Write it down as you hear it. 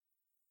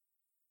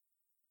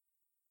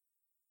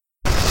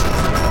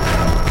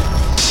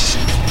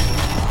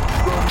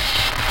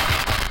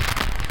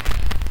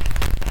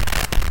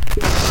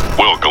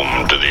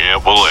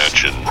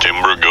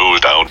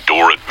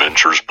Outdoor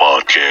Adventures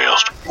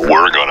podcast.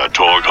 We're gonna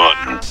talk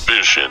hunting,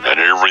 fishing, and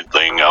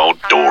everything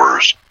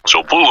outdoors.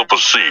 So pull up a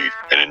seat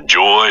and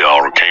enjoy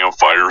our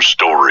campfire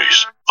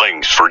stories.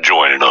 Thanks for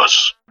joining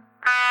us.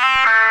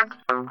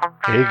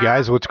 Hey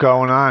guys, what's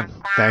going on?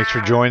 Thanks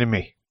for joining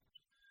me.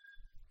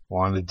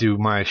 Wanted to do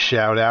my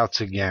shout outs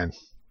again.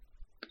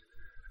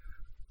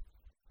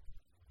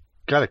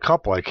 Got a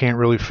couple I can't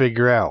really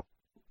figure out.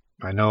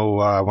 I know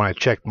when I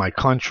checked my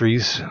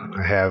countries,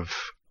 I have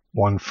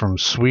one from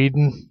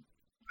Sweden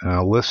and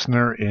a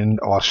listener in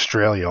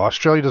Australia.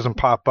 Australia doesn't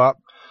pop up.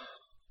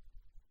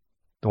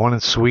 The one in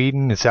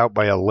Sweden, it's out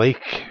by a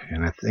lake,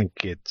 and I think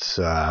it's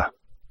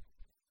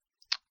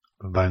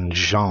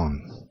Vanjan.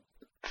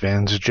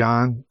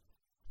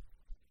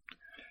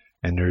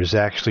 And there's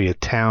actually a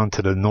town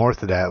to the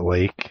north of that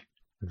lake,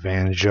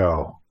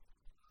 Vanjo.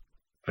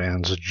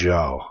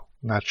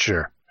 Not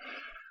sure.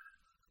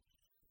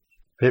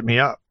 Hit me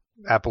up.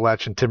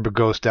 Appalachian Timber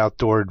Ghost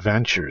Outdoor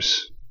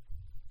Adventures.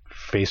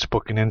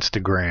 Facebook and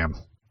Instagram.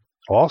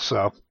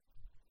 Also,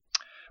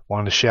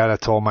 wanted to shout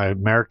out to all my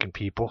American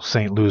people.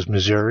 St. Louis,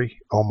 Missouri.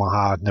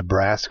 Omaha,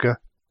 Nebraska.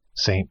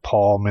 St.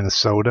 Paul,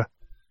 Minnesota.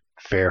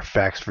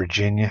 Fairfax,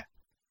 Virginia.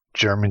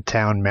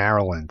 Germantown,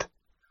 Maryland.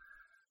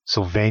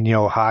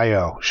 Sylvania,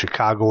 Ohio.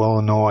 Chicago,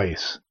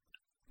 Illinois.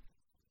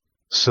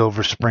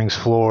 Silver Springs,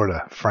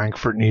 Florida.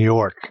 Frankfort, New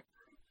York.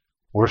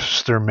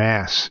 Worcester,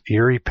 Mass.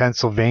 Erie,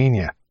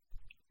 Pennsylvania.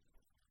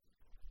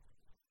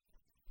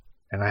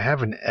 And I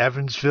have an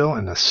Evansville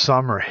and a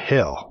Summer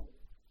Hill.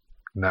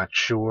 Not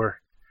sure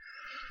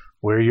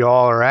where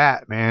y'all are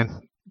at,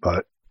 man.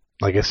 But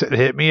like I said,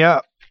 hit me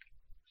up.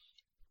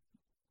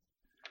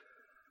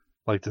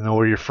 Like to know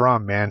where you're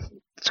from, man.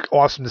 It's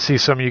awesome to see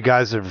some of you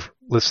guys have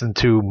listened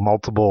to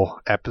multiple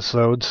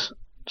episodes.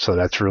 So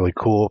that's really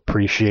cool.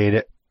 Appreciate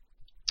it.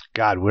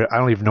 God, I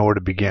don't even know where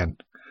to begin.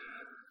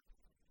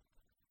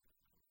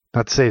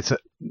 Not to say it's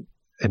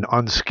an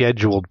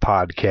unscheduled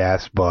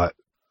podcast, but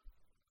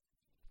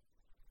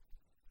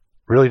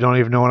really don't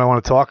even know what I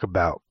want to talk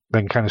about.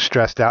 Been kind of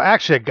stressed out.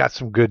 Actually, I got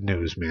some good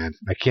news, man.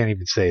 I can't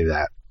even say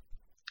that.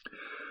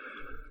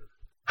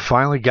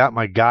 Finally got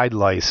my guide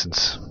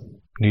license,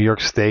 New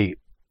York State.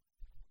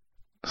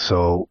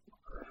 So,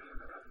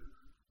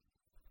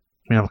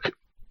 I'm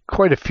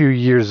quite a few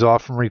years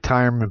off from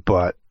retirement,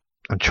 but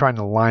I'm trying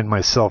to line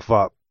myself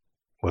up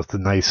with a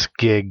nice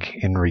gig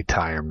in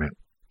retirement.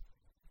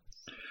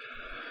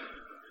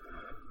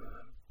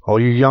 All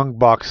you young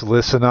bucks,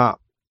 listen up.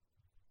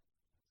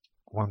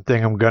 One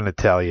thing I'm going to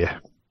tell you.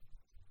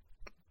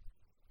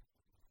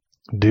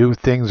 Do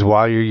things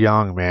while you're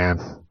young,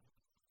 man.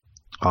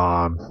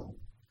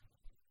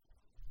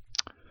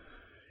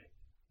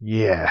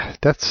 Yeah,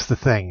 that's the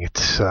thing.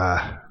 It's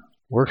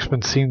work's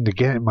been seeming to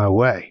get in my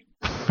way.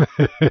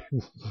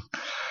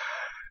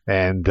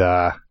 And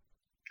I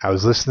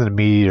was listening to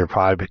Meat Eater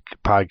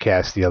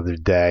podcast the other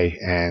day,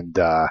 and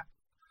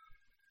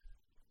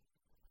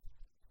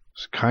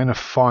it's kind of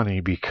funny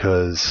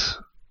because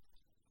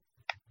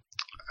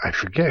I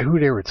forget who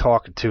they were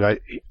talking to.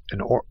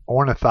 An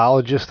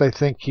ornithologist, I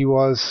think he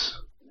was.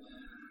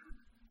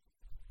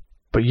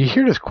 But you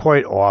hear this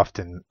quite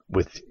often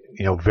with,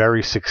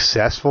 very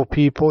successful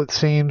people, it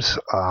seems.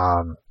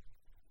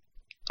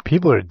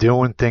 People are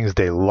doing things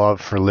they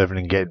love for a living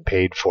and getting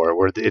paid for it,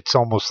 where it's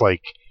almost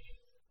like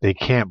they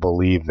can't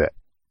believe it.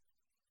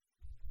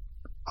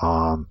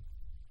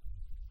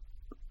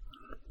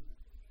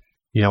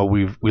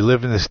 We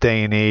live in this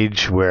day and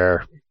age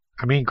where,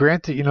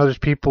 granted, there's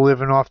people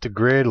living off the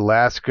grid,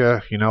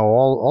 Alaska,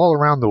 all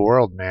around the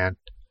world, man.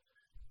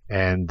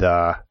 And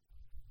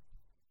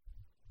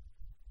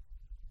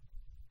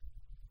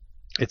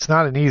it's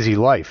not an easy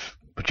life,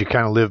 but you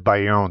kind of live by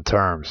your own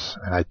terms.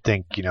 And I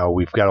think,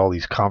 we've got all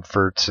these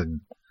comforts and,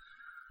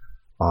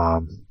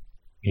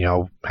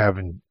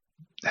 having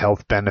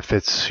health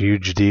benefits,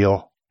 huge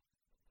deal,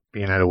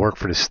 being able to work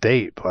for the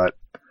state. But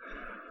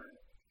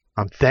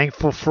I'm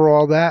thankful for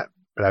all that.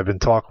 But I've been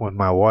talking with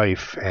my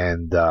wife,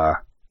 and it's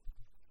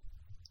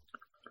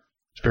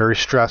very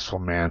stressful,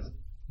 man.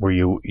 Where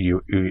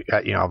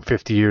I'm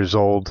 50 years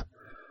old.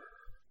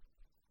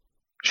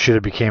 Should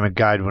have became a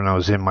guide when I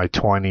was in my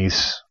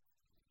 20s,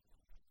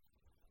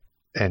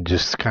 and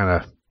just kind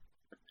of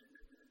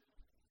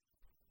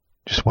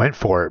just went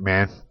for it,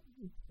 man.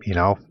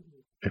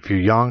 If you're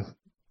young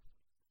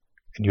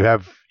and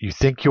you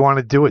think you want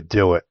to do it,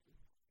 do it.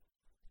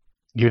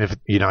 Even if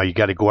you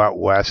got to go out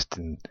west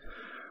and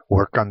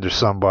work under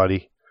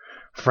somebody.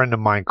 A friend of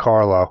mine,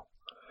 Carlo,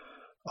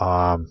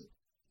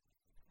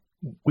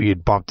 we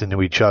had bumped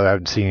into each other. I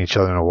haven't seen each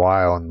other in a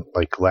while, and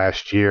like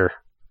last year,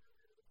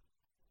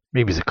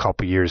 maybe it's a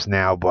couple years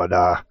now, but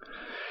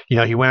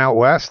he went out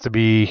west to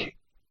be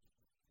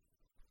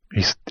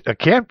he's a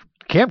camp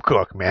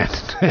cook, man.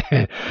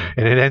 And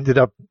it ended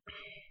up,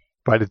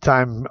 by the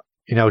time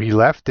he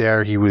left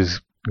there, he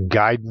was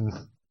guiding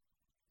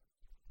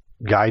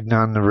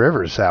on the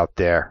rivers out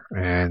there,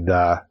 and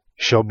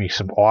showed me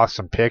some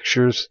awesome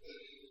pictures.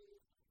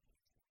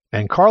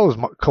 And Carlo's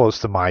close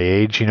to my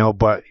age,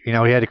 but he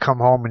had to come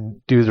home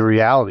and do the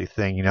reality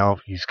thing.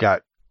 He's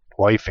got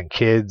wife and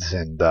kids,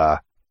 and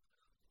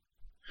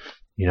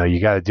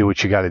you got to do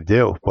what you got to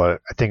do. But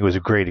I think it was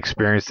a great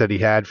experience that he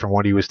had from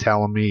what he was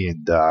telling me,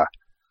 and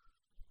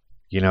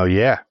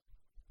yeah.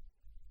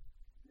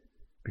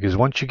 Because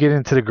once you get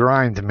into the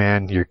grind,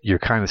 man, you're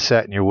kind of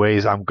set in your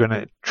ways. I'm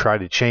gonna try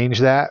to change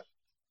that.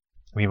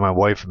 Me and my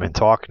wife have been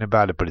talking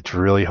about it, but it's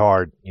really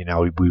hard. We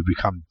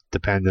become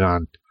dependent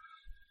on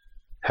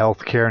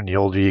healthcare, and the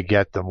older you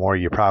get, the more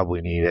you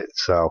probably need it.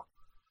 So,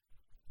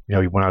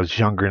 when I was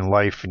younger in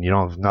life, and you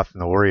don't have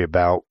nothing to worry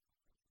about,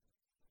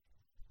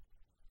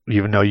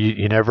 even though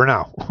you never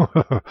know.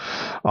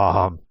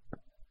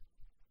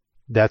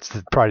 That's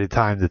probably the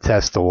time to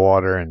test the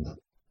water and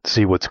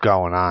see what's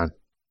going on.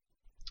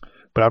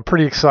 But I'm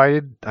pretty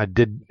excited. I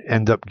did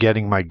end up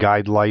getting my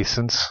guide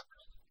license.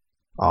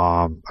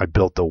 I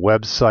built a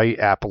website,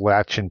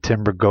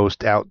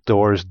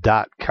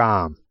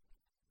 AppalachianTimberGhostOutdoors.com.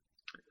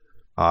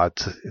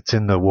 It's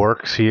in the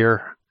works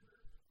here.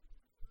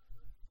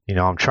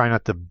 I'm trying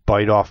not to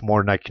bite off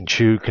more than I can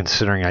chew,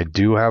 considering I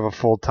do have a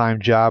full-time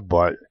job.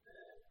 But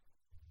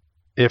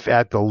if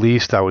at the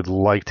least, I would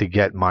like to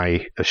get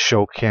my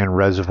Ashokan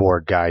Reservoir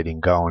guiding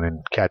going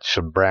and catch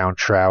some brown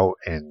trout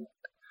and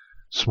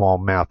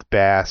smallmouth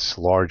bass,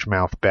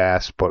 largemouth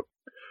bass, but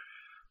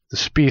the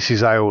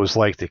species I always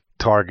like to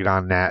target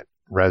on that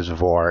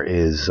reservoir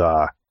is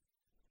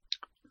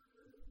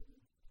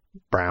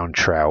brown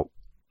trout.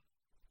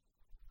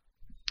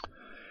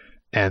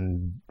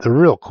 And the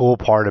real cool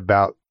part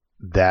about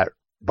that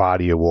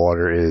body of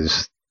water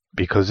is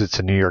because it's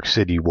a New York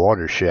City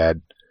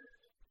watershed,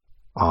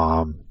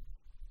 there's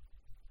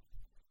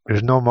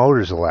no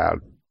motors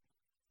allowed.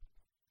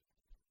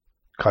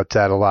 Cuts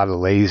out a lot of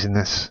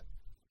laziness.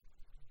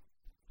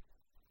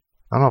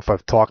 I don't know if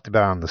I've talked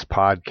about it on this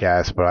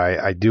podcast, but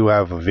I do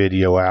have a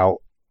video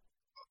out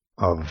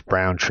of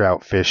brown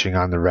trout fishing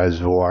on the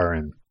reservoir,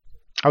 and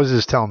I was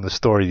just telling the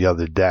story the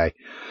other day.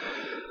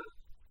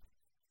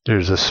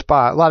 There's a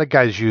spot, a lot of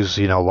guys use,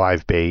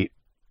 live bait.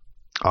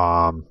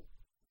 And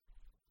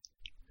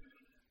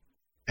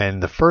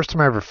the first time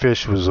I ever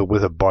fished was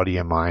with a buddy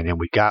of mine, and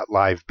we got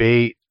live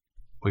bait.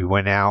 We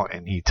went out,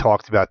 and he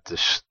talked about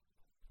this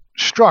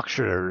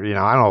structure, I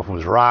don't know if it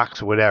was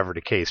rocks or whatever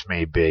the case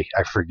may be.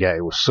 I forget.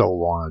 It was so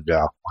long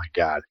ago. My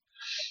God.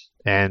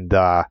 And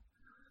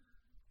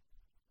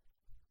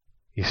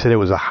he said it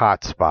was a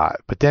hot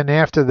spot. But then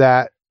after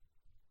that,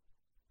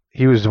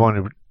 he was the one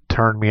who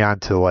turned me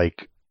on to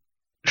like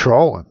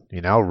trolling,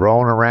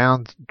 rolling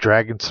around,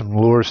 dragging some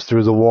lures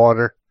through the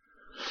water,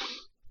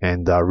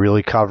 and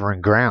really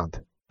covering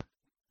ground.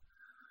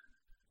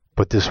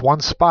 But this one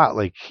spot,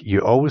 like,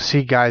 you always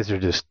see guys are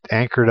just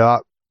anchored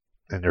up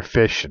and they're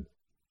fishing.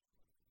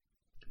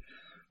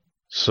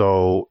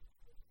 So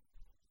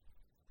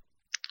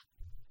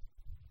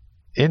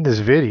in this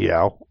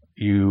video,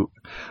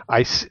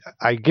 I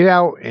get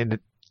out and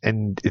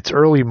it's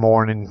early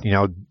morning,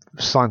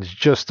 sun's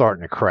just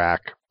starting to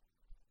crack.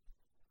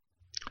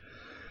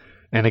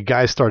 And a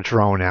guy starts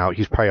rowing out.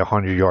 He's probably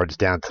 100 yards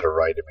down to the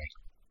right of me.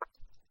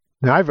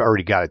 Now, I've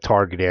already got a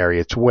target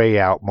area. It's way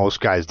out. Most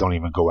guys don't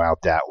even go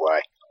out that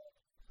way.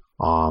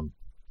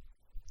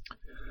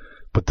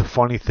 But the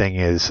funny thing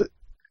is,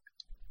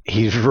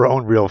 he's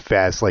rowing real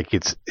fast like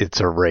it's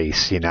a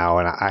race, and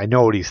I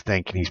know what he's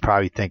thinking. He's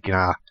probably thinking,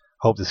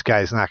 hope this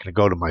guy's not going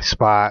to go to my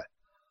spot.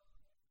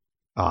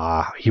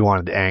 He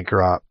wanted to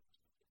anchor up.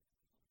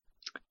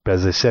 But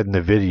as I said in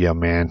the video,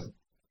 man,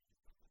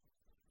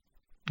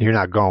 you're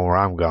not going where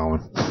I'm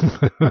going.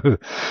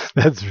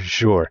 That's for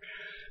sure.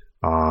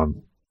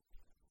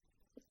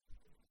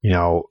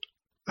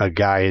 A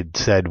guy had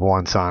said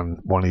once on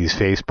one of these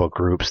Facebook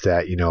groups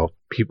that,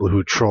 people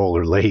who troll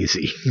are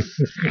lazy.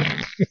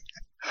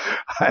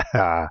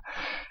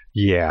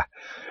 Yeah.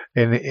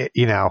 And,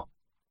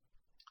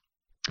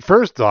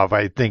 first off,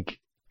 I think,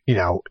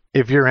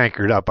 if you're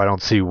anchored up, I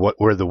don't see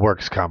where the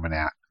work's coming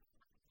at.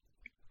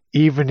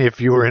 Even if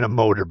you were in a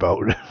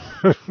motorboat,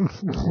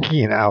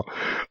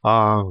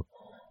 I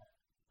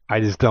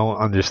just don't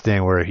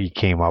understand where he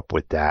came up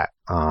with that.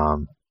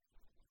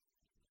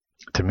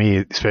 To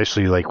me,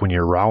 especially like when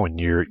you're rowing,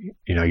 you're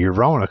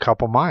rowing a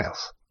couple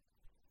miles.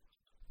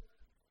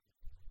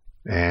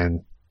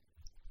 And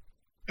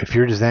if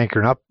you're just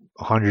anchoring up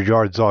 100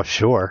 yards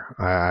offshore,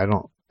 I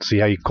don't see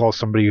how you call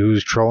somebody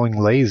who's trolling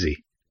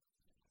lazy.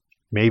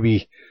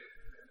 Maybe,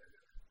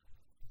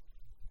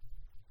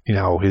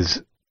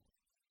 his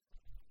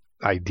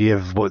idea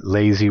of what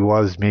lazy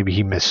was, maybe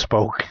he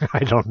misspoke.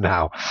 I don't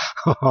know.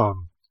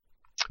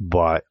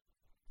 But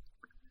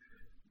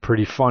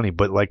pretty funny.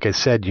 But like I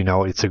said,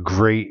 it's a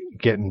great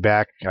getting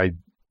back. I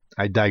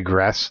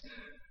digress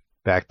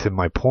back to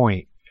my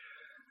point.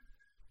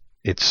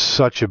 It's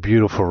such a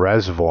beautiful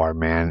reservoir,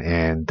 man.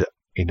 And,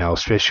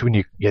 especially when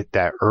you get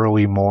that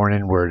early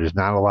morning where there's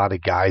not a lot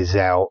of guys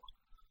out,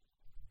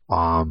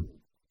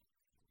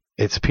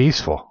 it's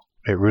peaceful.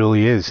 It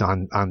really is.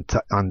 On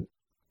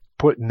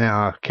putting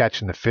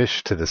catching the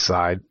fish to the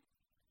side,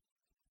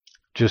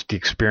 just the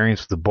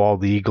experience with the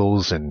bald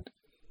eagles and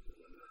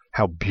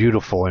how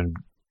beautiful and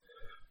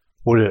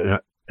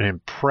what an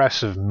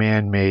impressive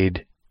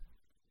man-made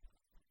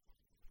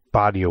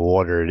body of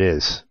water it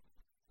is.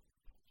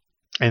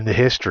 And the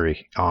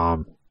history.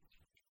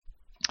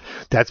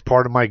 That's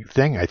part of my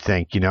thing, I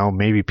think.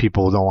 Maybe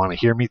people don't want to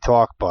hear me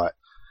talk, but,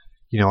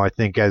 I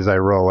think as I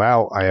row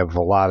out, I have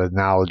a lot of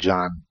knowledge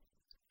on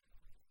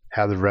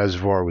how the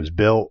reservoir was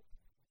built,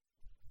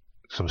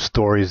 some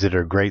stories that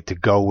are great to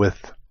go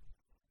with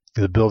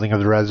the building of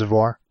the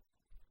reservoir.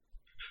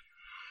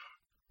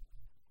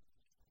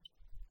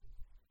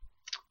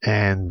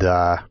 And,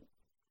 I'm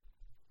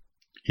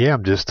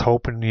just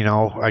hoping,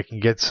 I can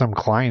get some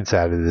clients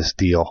out of this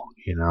deal,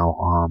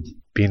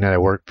 being that I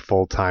work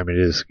full time,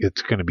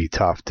 it's going to be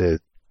tough to,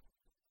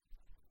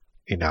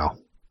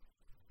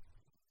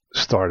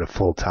 start a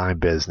full time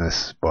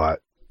business, but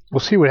we'll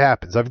see what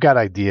happens. I've got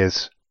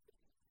ideas.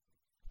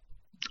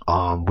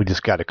 We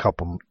just got a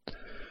couple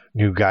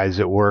new guys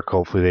at work.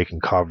 Hopefully they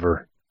can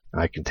cover,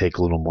 and I can take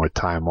a little more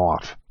time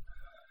off.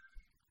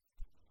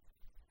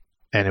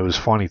 And it was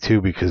funny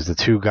too, because the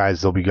two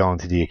guys, they'll be going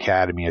to the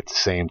academy at the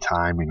same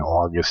time in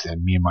August,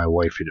 and me and my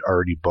wife had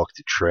already booked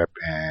a trip,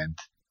 and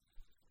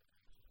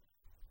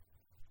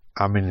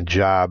I'm in a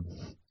job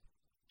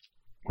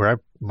where I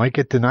might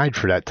get denied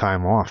for that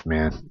time off,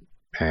 man.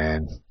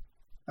 And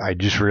I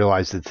just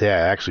realized that today.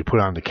 I actually put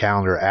it on the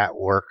calendar at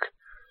work,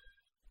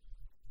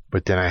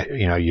 but then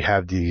you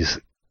have these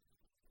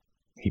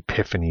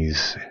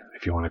epiphanies,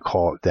 if you want to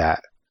call it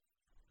that,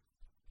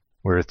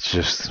 where it's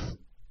just,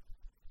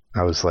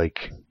 I was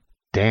like,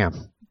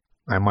 damn,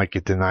 I might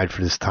get denied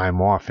for this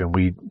time off. And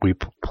we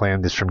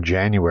planned this from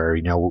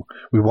January.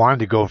 We wanted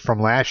to go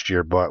from last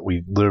year, but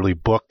we literally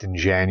booked in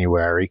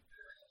January.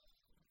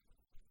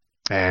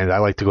 And I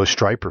like to go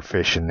striper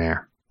fishing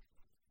there.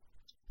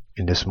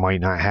 And this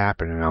might not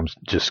happen. And I'm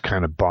just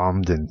kind of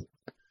bummed. And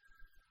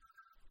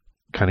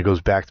kind of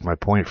goes back to my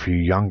point for you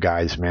young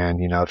guys, man.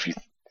 If you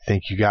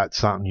think you got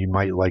something you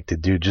might like to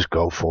do, just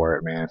go for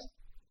it, man.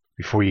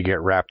 Before you get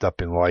wrapped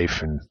up in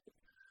life and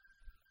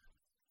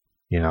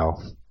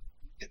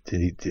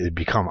it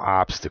become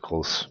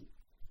obstacles.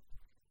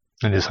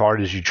 And as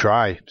hard as you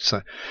try,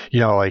 so,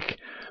 like,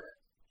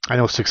 I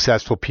know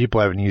successful people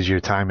have an easier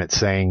time at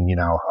saying,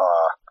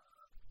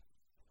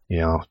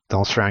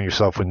 don't surround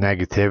yourself with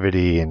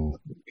negativity, and,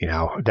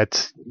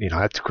 that's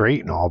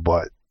great and all,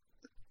 but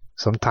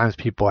sometimes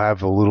people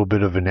have a little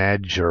bit of an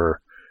edge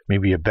or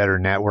maybe a better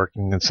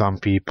networking than some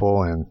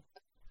people, and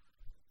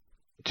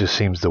it just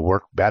seems to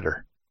work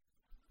better.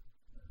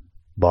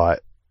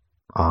 But,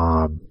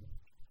 I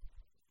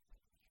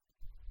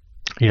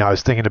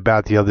was thinking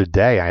about the other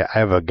day, I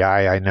have a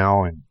guy I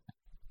know and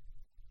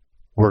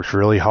works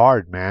really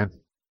hard, man,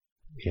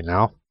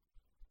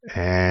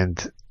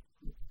 and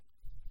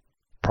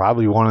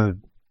probably one of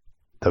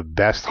the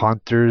best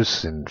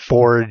hunters and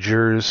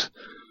foragers,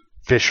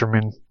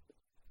 fishermen.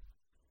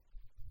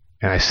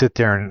 And I sit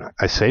there and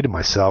I say to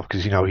myself,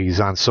 because, he's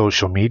on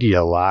social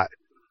media a lot,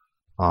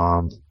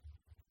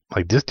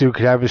 like, this dude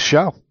could have his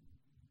show.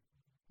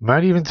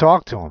 Might even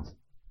talk to him.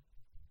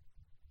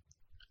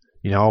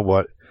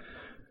 But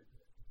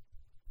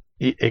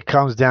it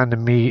comes down to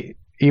me,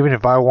 even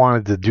if I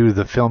wanted to do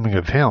the filming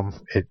of him,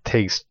 it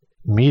takes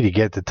me to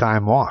get the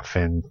time off.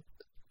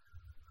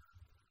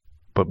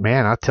 But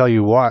man, I'll tell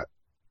you what,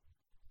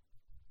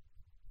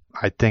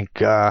 I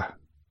think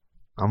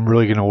I'm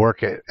really going to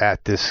work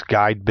at this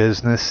guide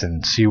business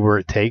and see where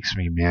it takes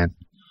me, man.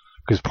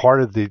 Because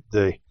part of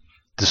the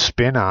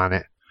spin on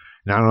it,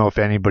 and I don't know if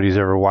anybody's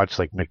ever watched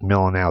like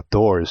Macmillan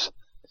Outdoors,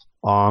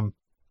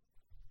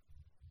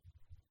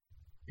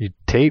 you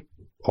tape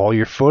all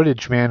your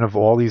footage, man, of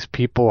all these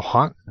people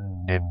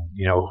hunting and,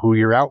 who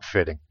you're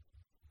outfitting.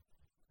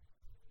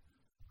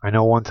 I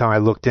know one time I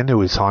looked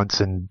into his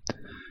hunts, and,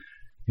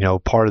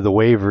 part of the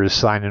waiver is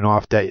signing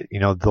off that,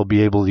 they'll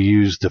be able to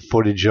use the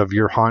footage of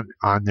your hunt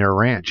on their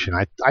ranch.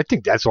 And I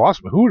think that's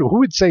awesome. Who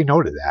would say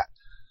no to that?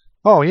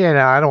 Oh, yeah, no,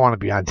 I don't want to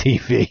be on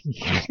TV.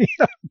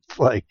 It's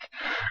like,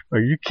 are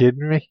you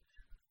kidding me?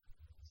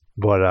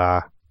 But,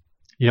 I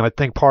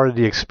think part of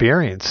the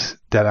experience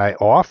that I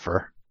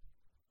offer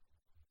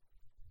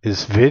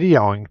is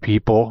videoing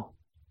people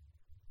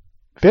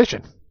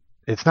fishing.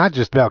 It's not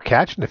just about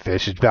catching the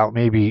fish. It's about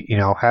maybe,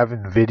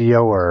 having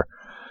video or,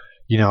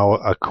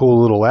 a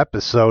cool little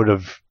episode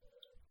of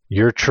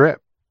your trip.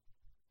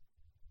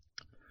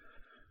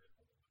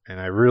 And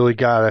I really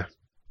gotta,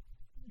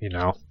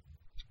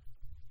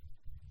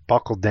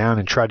 buckle down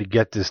and try to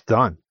get this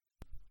done.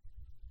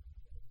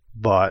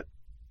 But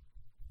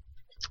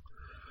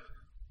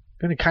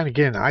I'm going to kind of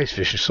get into ice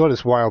fishing. So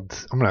this wild,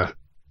 I'm not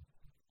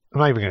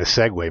even going to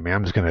segue, man.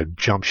 I'm just going to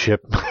jump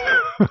ship.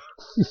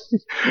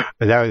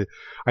 I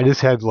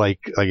just had, like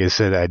I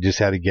said, I just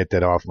had to get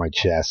that off my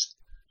chest.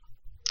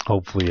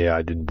 Hopefully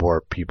I didn't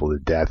bore people to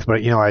death.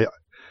 But,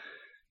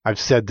 I've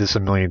said this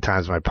a million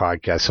times in my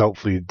podcast.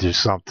 Hopefully there's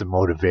something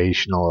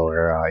motivational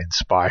or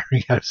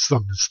inspiring out of some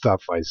of the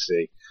stuff I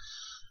see.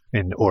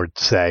 Or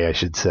say, I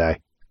should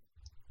say.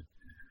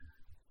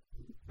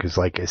 Because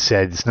like I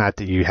said, it's not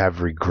that you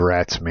have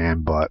regrets,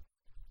 man, but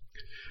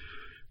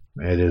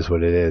it is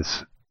what it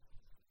is.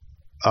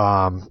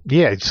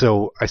 Yeah,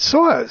 so I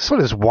saw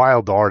this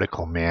wild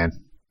article, man,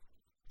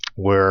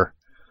 where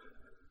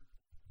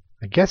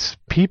I guess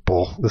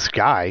this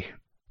guy,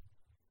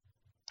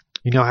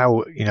 you know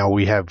how,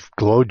 we have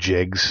glow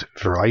jigs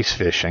for ice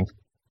fishing.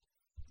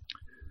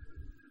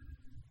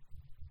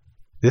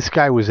 This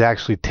guy was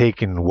actually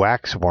taking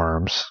wax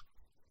worms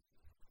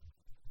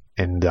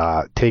and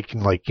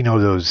taking, like,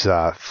 those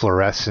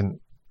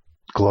fluorescent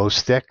glow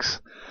sticks.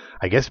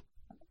 I guess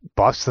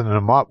busting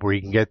them up where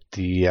you can get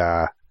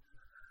the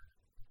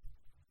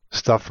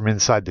stuff from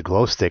inside the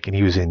glow stick, and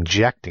he was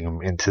injecting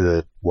them into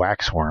the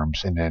wax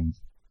worms, and then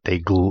they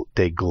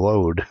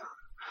glowed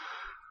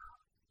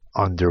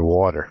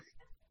underwater.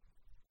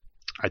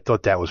 I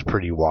thought that was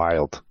pretty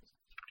wild.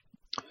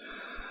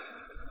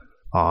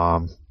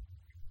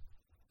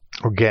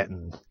 We're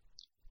getting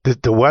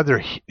the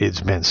weather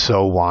has been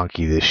so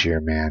wonky this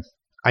year, man.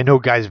 I know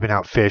guys have been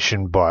out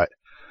fishing, but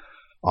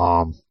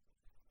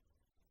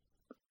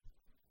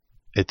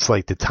it's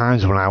like the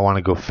times when I want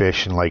to go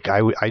fishing. Like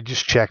I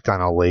just checked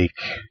on a lake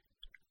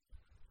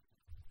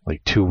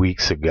like 2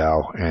 weeks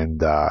ago,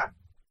 and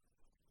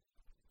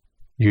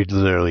you'd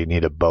literally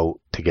need a boat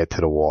to get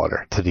to the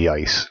water, to the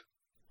ice.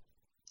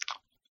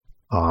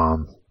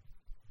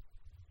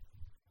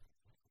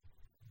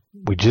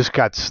 We just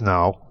got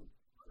snow.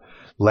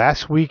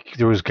 Last week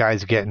there was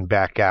guys getting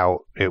back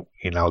out.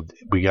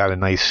 We got a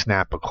nice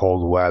snap of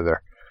cold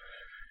weather,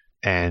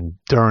 and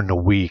during the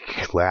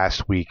week,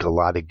 last week, a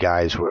lot of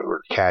guys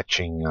were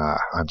catching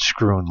on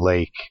Schroon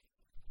Lake.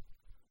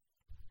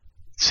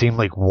 It seemed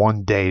like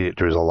one day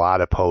there was a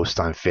lot of posts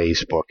on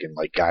Facebook, and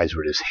like guys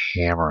were just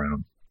hammering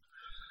them.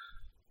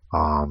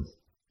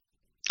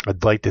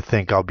 I'd like to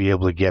think I'll be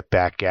able to get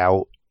back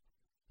out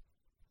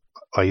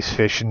ice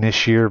fishing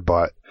this year,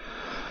 but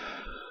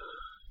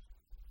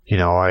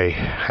I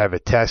have a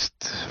test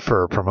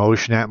for a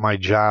promotion at my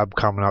job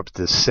coming up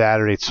this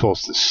Saturday. It's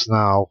supposed to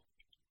snow.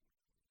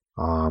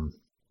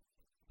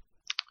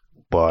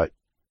 But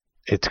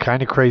it's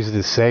kind of crazy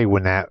to say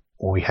when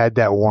we had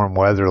that warm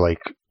weather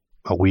like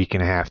a week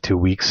and a half, 2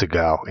 weeks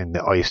ago, and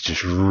the ice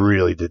just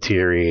really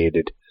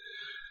deteriorated.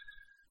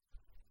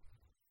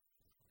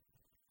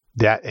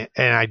 And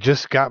I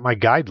just got my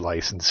guide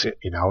license,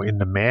 in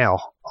the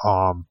mail.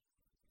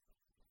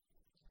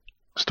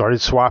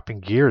 Started swapping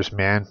gears,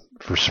 man,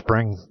 for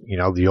spring,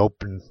 the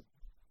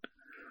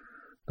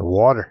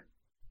water.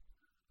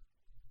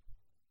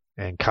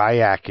 And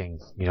kayaking,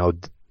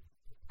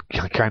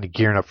 kind of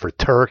gearing up for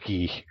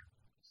Turkey,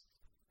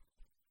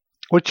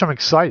 which I'm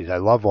excited. I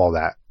love all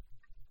that.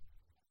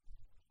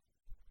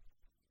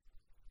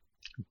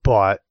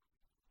 But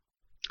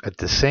at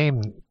the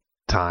same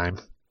time,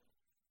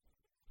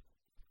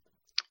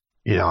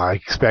 I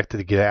expected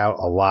to get out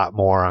a lot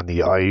more on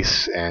the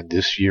ice, and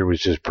this year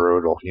was just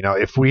brutal.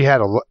 If we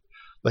had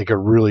a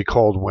really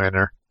cold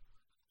winter,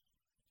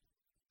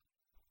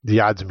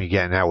 the odds of me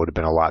getting out would have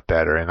been a lot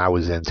better, and I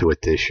was into it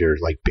this year,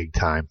 like big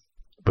time.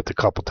 But the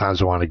couple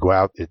times I wanted to go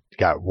out, it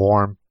got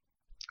warm.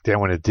 Then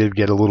when it did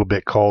get a little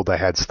bit cold, I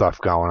had stuff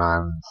going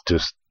on.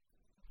 Just,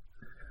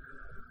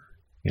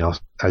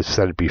 I've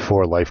said it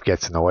before, life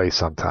gets in the way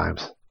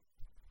sometimes.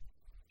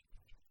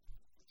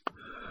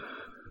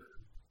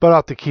 But I'll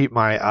have to keep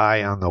my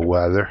eye on the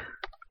weather.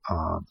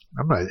 I'm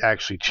going to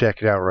actually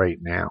check it out right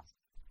now.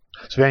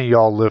 So if any of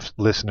y'all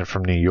listening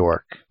from New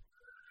York,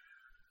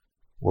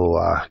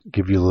 we'll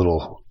give you a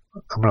little...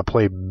 I'm going to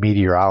play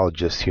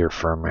meteorologist here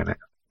for a minute.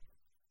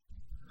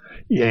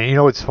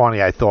 Yeah, it's funny.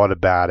 I thought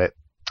about it,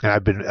 and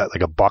I've been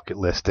like a bucket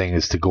list thing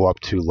is to go up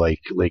to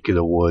Lake of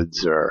the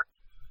Woods or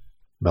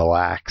Mille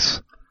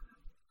Lacs.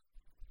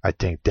 I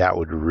think that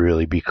would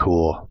really be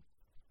cool.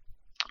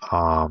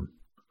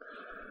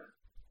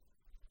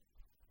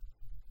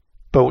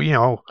 But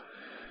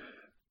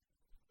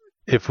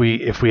if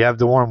we have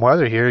the warm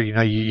weather here,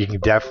 you can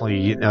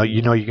definitely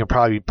you can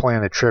probably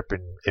plan a trip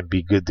and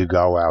be good to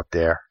go out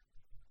there.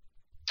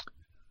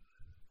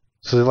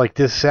 So like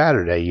this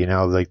Saturday,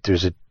 like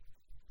there's a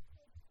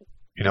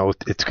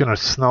it's gonna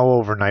snow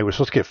overnight. We're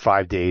supposed to get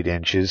 5 to 8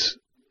 inches.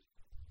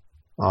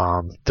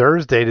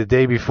 Thursday, the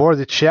day before,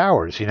 the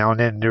showers, and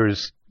then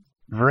there's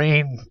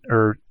rain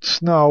or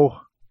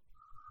snow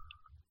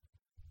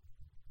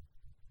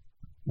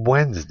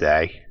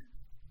Wednesday.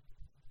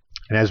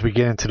 And as we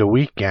get into the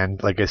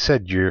weekend, like I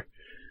said, you're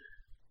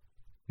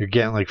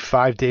getting like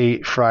 5 to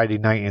 8 Friday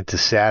night into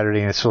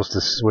Saturday, and it's supposed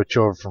to switch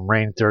over from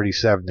rain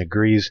 37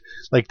 degrees.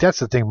 Like that's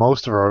the thing.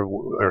 Most of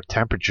our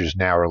temperatures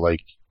now are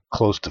like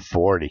close to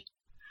 40,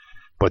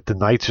 but the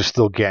nights are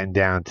still getting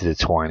down to the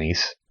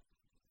 20s.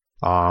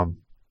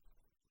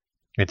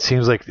 It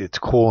seems like it's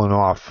cooling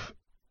off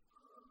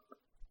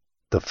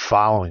the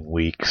following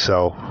week,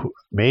 so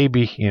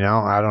maybe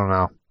I don't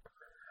know.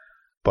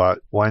 But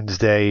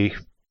Wednesday,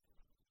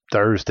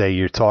 Thursday,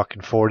 you're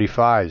talking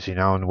 45s,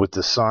 and with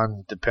the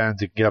sun,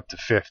 depends, it can get up to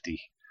 50.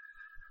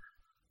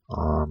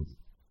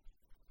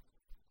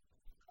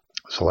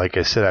 So like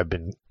I said, I've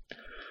been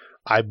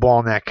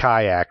eyeballing that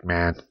kayak,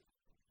 man,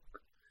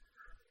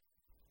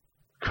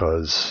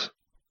 because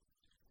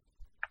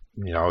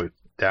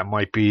that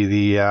might be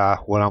the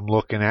what I'm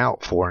looking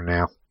out for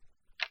now.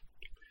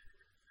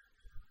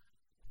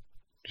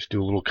 Just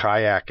do a little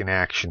kayaking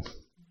action.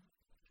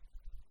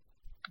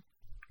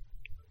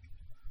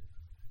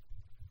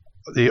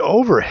 The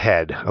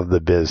overhead of the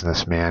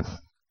business, man.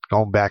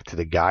 Going back to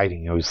the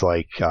guiding, it was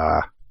like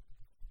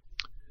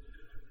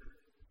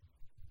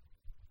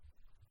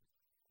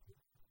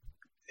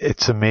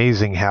it's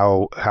amazing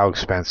how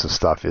expensive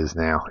stuff is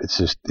now.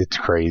 It's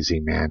crazy,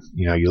 man.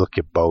 You know, you look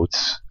at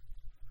boats.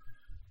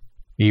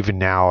 Even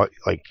now,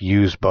 like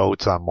used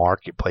boats on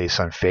Marketplace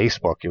on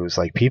Facebook, it was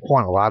like people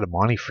want a lot of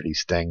money for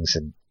these things,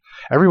 and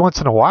every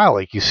once in a while,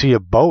 like you see a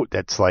boat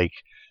that's like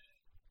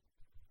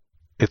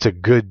it's a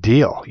good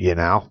deal, you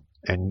know,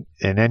 and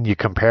then you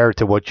compare it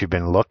to what you've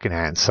been looking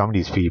at, and some of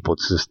these people,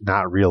 it's just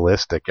not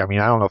realistic. I mean,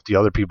 I don't know if the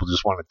other people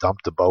just want to dump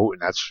the boat,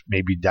 and that's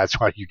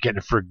why you're getting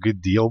it for a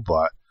good deal, but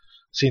I've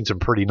seen some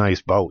pretty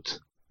nice boats.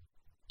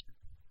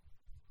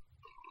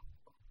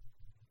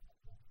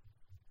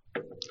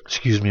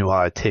 Excuse me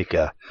while I take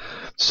a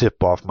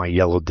sip off my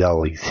yellow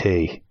deli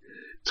tea.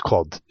 It's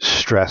called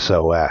Stress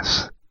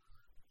OS.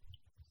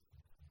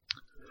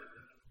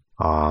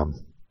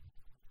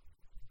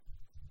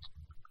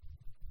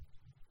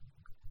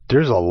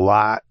 There's a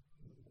lot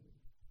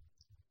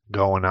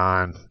going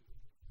on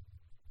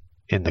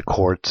in the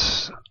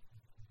courts,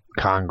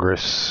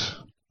 Congress,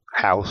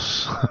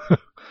 House.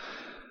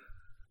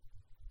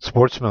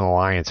 Sportsman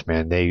Alliance,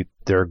 man,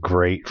 they're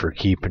great for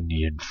keeping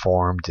you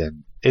informed,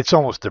 and it's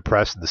almost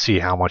depressing to see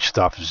how much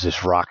stuff is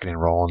just rocking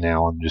and rolling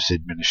now in this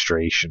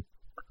administration.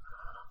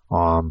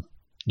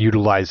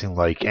 Utilizing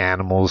like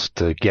animals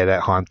to get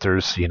at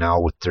hunters, you know,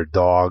 with their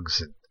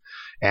dogs and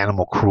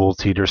animal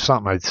cruelty. There's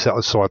something I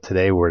saw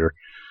today where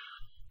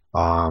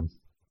I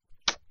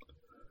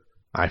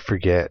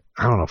forget,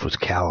 I don't know if it was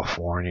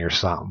California or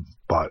something,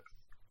 but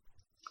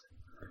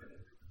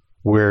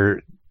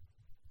where,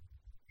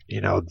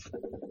 you know,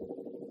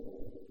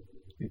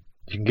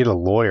 you can get a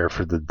lawyer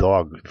for the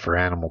dog for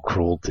animal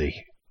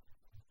cruelty.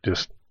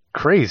 Just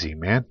crazy,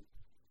 man.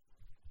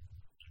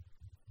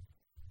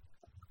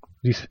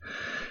 These,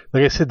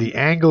 like I said, the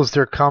angles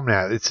they're coming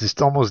at, it's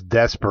just almost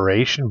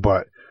desperation,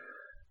 but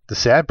the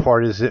sad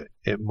part is it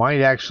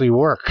might actually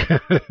work.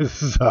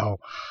 So,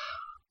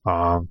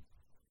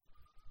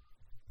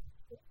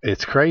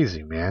 it's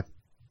crazy, man.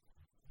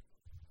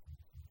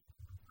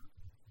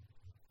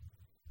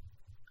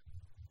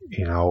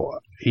 You know,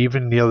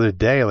 even the other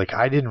day, like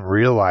I didn't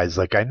realize,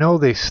 like I know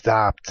they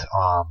stopped,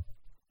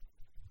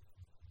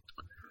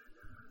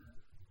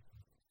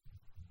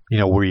 you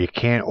know, where you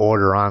can't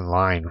order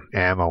online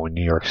ammo in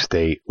New York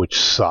State, which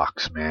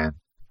sucks, man.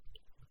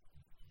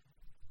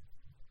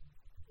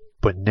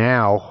 But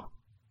now,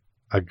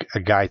 a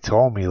guy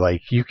told me,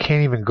 like, you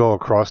can't even go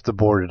across the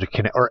border to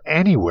Canada, or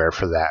anywhere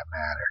for that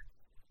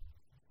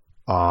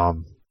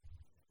matter,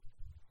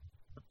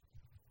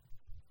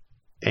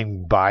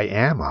 and buy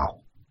ammo.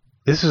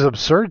 This is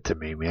absurd to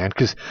me, man,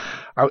 because,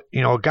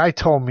 you know, a guy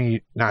told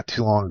me not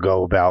too long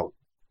ago about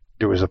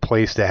there was a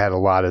place that had a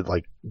lot of,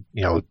 like,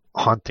 you know,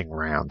 hunting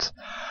rounds.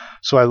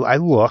 So I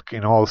look,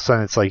 and all of a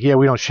sudden it's like, yeah,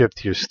 we don't ship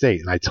to your state.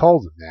 And I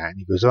told him that, and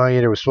he goes, oh, yeah,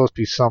 there was supposed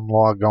to be some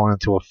law going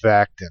into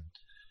effect, and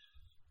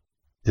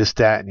this,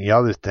 that, and the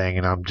other thing.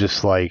 And I'm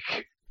just like,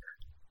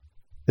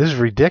 this is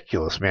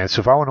ridiculous, man. So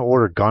if I want to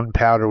order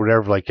gunpowder or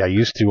whatever, like I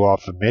used to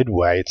off of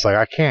Midway, it's like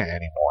I can't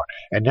anymore.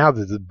 And now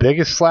the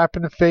biggest slap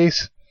in the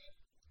face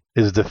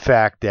is the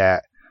fact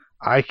that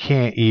I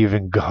can't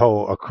even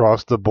go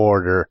across the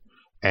border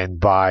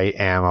and buy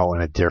ammo in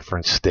a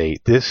different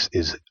state. This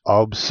is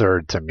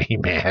absurd to me,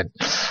 man.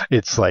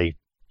 It's like,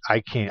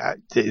 I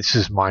can't, it's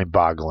just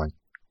mind-boggling.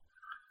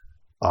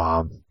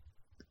 You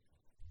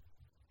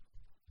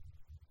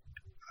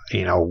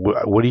know,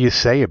 what do you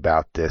say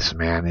about this,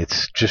 man?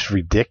 It's just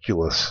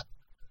ridiculous.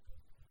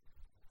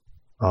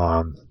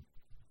 We're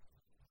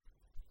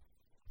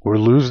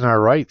losing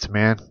our rights,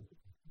 man.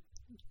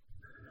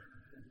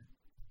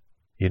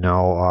 You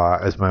know,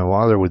 as my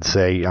mother would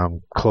say,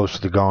 I'm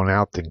closer to going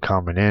out than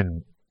coming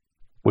in,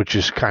 which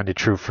is kind of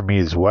true for me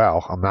as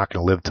well. I'm not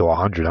going to live to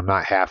 100. I'm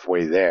not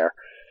halfway there.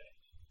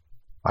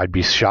 I'd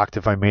be shocked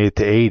if I made it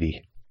to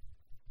 80.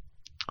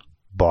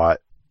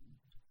 But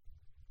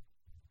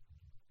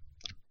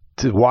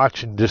to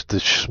watch in just a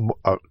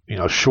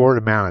short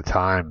amount of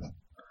time,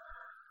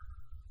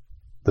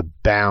 the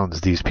bounds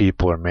these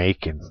people are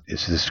making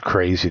is just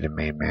crazy to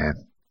me, man.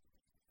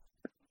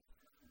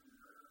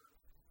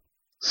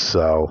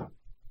 So,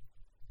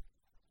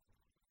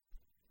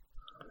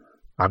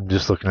 I'm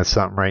just looking at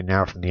something right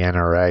now from the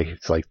NRA.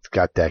 It's like, it's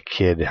got that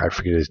kid, I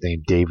forget his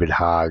name, David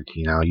Hogg.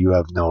 You know, you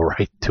have no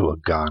right to a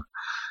gun.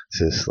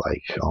 It's just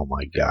like, oh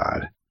my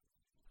God.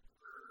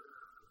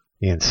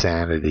 The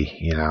insanity,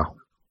 you know.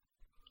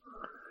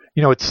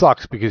 You know, it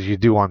sucks because you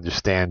do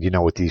understand, you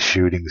know, with these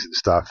shootings and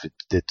stuff, it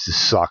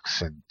just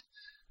sucks. And,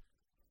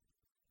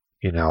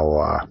 you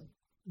know,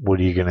 what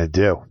are you going to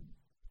do?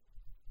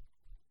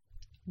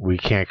 We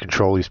can't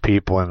control these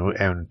people,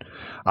 and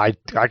I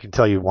can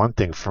tell you one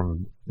thing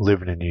from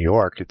living in New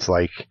York. It's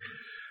like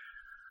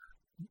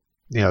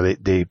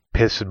they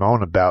piss and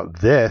moan about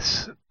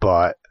this,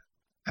 but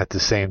at the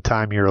same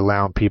time, you're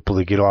allowing people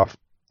to get off.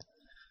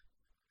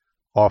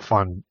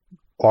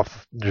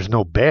 There's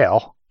no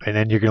bail, and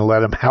then you're going to let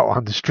them out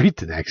on the street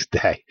the next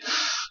day.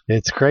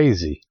 It's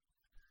crazy.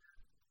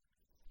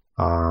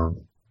 I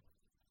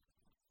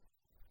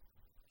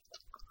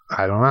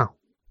don't know.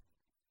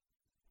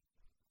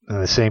 And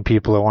the same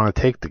people that want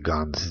to take the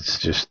guns, it's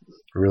just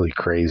really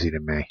crazy to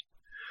me.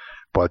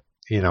 But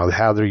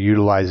how they're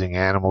utilizing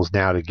animals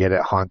now to get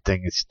at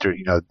hunting, it's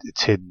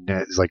hidden.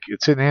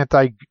 It's an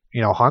anti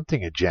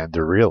hunting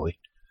agenda, really.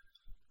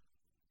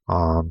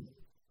 I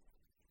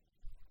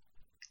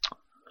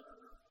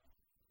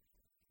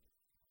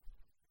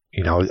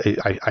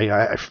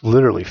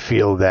literally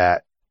feel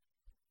that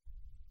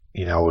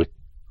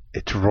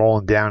it's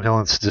rolling downhill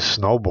and it's just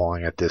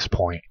snowballing at this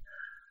point.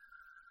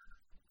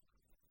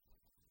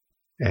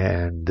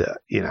 And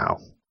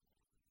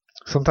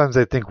sometimes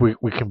I think we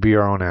can be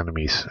our own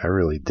enemies. I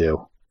really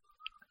do.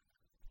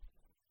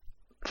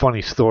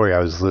 Funny story, I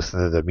was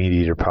listening to the Meat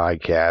Eater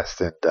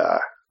podcast, and I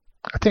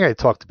think I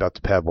talked about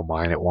the Pebble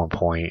Mine at one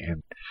point,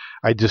 and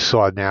I just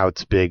saw now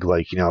it's big,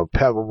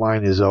 Pebble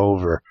Mine is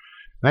over.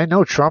 And I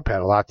know Trump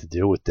had a lot to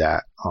do with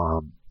that.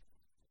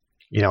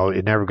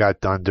 It never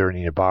got done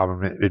during the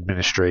Obama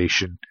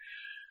administration.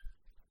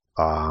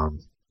 But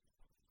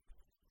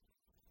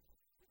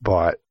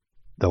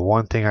the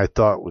one thing I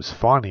thought was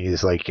funny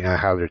is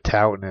how they're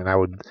touting, and I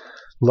would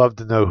love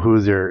to know who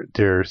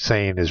they're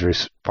saying is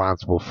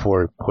responsible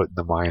for putting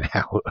the mine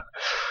out.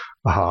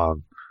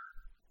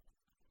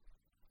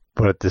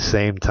 But at the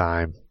same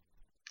time,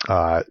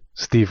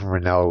 Stephen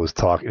Ranella was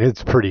talking.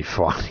 It's pretty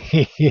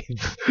funny.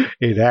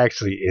 It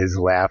actually is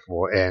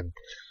laughable, and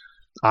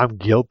I'm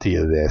guilty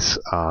of this.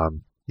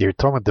 You're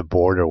talking about the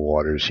border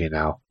waters,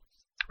 where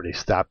they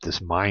stopped this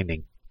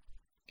mining.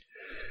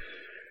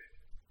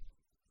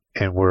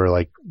 And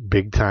we're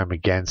big time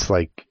against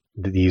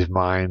these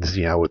mines,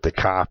 with the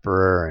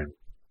copper and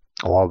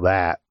all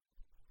that.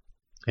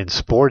 And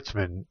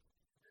sportsmen,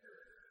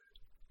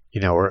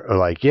 are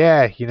like,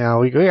 yeah,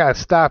 we gotta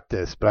stop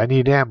this, but I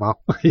need ammo.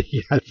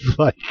 It's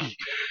I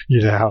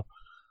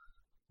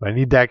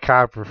need that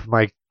copper for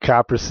my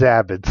copper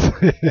sabots.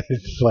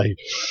 It's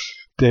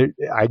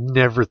I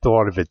never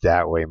thought of it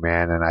that way,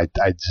 man. And I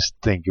just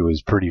think it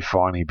was pretty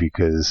funny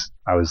because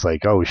I was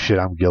like, oh shit,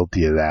 I'm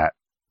guilty of that.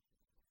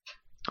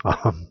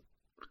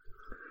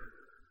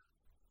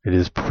 It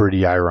is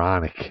pretty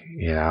ironic,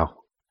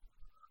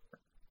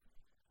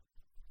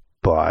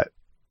 but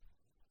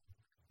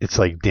it's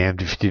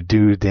damned if you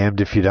do,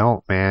 damned if you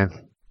don't,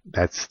 man.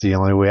 That's the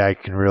only way I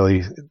can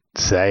really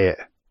say it.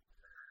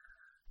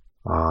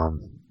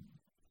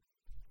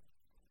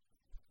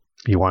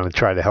 You want to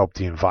try to help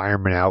the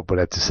environment out, but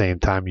at the same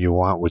time you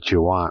want what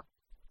you want.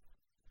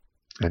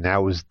 And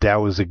that was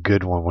a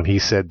good one. When he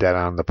said that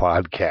on the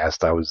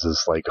podcast, I was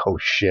just like, oh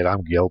shit,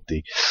 I'm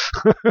guilty.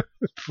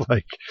 It's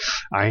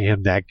I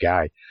am that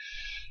guy.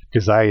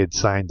 Because I had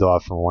signed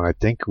off on one, I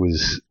think it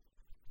was,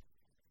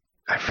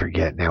 I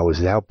forget now, was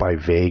it out by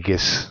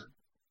Vegas,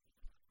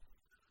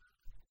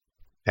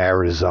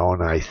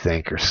 Arizona, I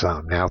think, or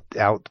something,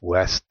 out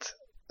west,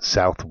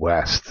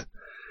 southwest.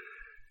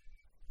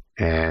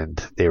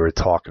 And they were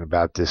talking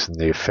about this and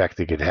the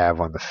effect it could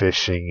have on the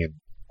fishing and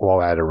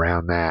all that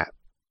around that.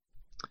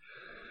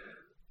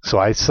 So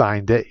I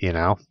signed it,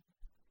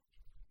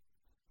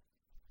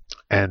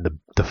 And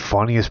the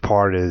funniest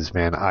part is,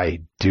 man,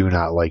 I do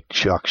not like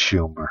Chuck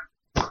Schumer.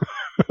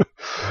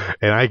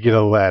 And I get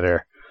a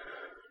letter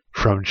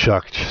from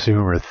Chuck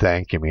Schumer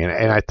thanking me.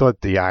 And I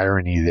thought the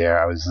irony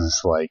there, I was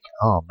just like,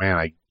 oh, man,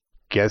 I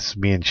guess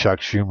me and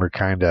Chuck Schumer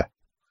kind of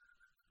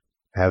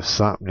have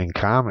something in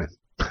common.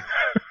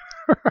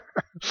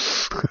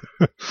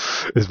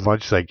 As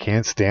much as I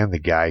can't stand the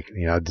guy,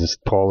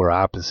 just polar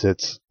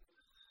opposites.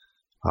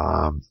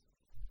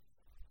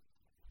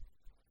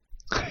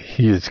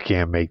 You just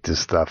can't make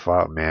this stuff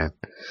up, man.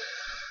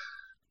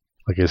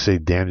 Like I say,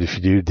 damned if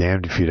you do,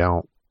 damned if you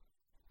don't.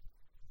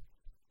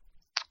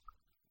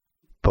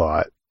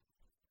 But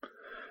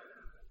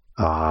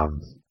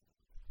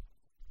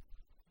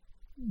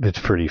it's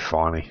pretty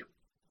funny,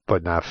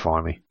 but not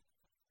funny.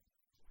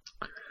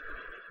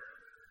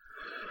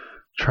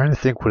 Trying to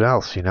think what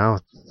else,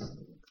 The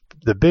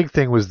big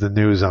thing was the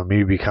news on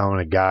me becoming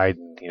a guide.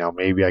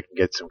 Maybe I can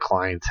get some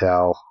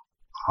clientele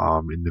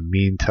in the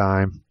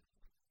meantime.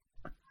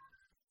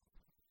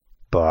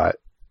 But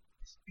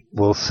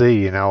we'll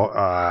see,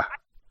 I'm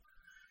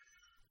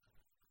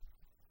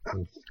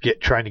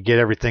trying to get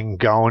everything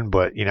going,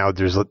 but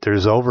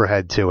there's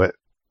overhead to it,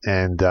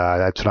 and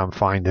that's what I'm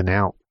finding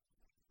out.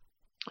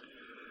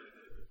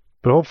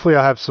 But hopefully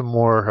I'll have some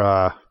more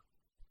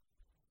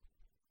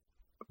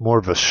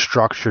of a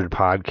structured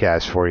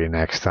podcast for you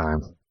next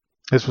time.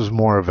 This was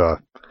more of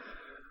a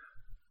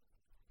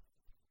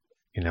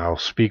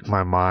speak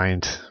my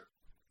mind,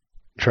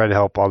 try to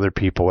help other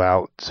people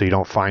out so you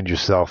don't find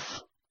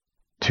yourself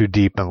too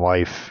deep in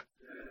life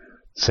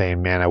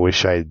saying, man, I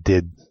wish I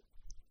did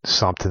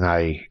something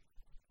that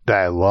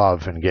I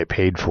love and get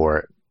paid for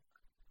it.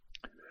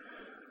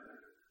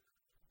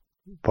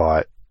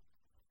 But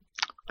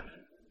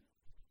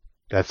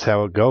that's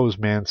how it goes,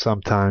 man,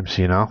 sometimes,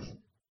 you know.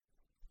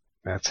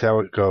 That's how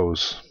it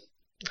goes.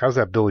 How's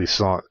that Billy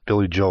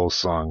Joel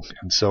song?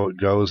 And so it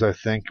goes, I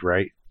think,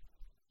 right?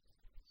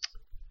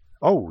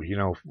 Oh, you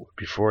know,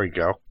 before I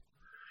go,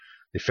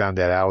 they found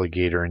that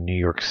alligator in New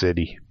York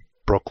City,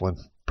 Brooklyn,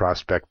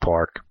 Prospect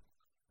Park.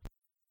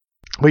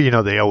 Well, you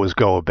know, they always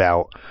go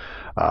about,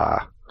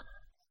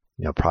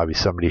 you know, probably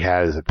somebody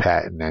had it as a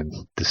pet and then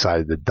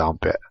decided to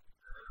dump it.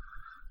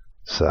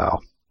 So,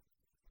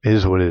 it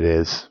is what it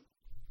is.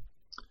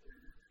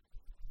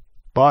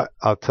 But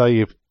I'll tell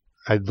you,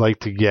 I'd like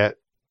to get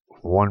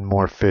one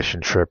more fishing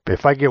trip.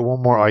 If I get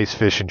one more ice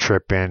fishing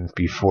trip in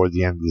before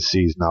the end of the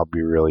season, I'll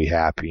be really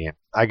happy. And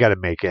I got to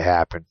make it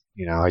happen.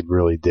 You know, I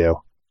really do.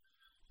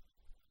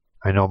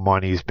 I know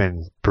money's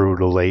been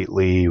brutal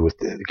lately with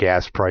the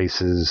gas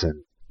prices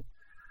and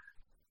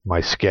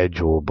my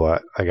schedule,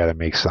 but I got to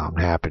make something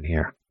happen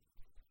here.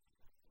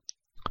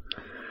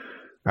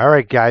 All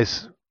right,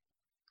 guys.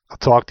 I'll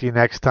talk to you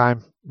next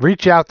time.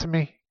 Reach out to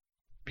me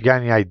if you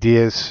got any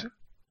ideas.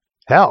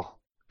 Hell,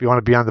 if you want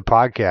to be on the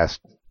podcast,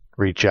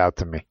 reach out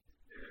to me.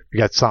 If you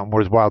got something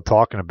worthwhile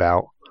talking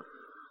about,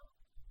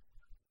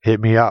 hit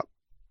me up.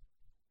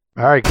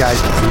 All right, guys.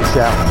 Peace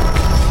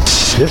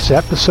out. This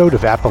episode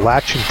of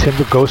Appalachian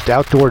Timber Ghost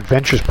Outdoor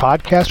Adventures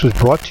Podcast was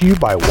brought to you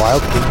by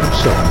Wild Kingdom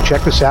Silver.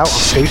 Check us out on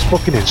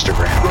Facebook and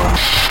Instagram.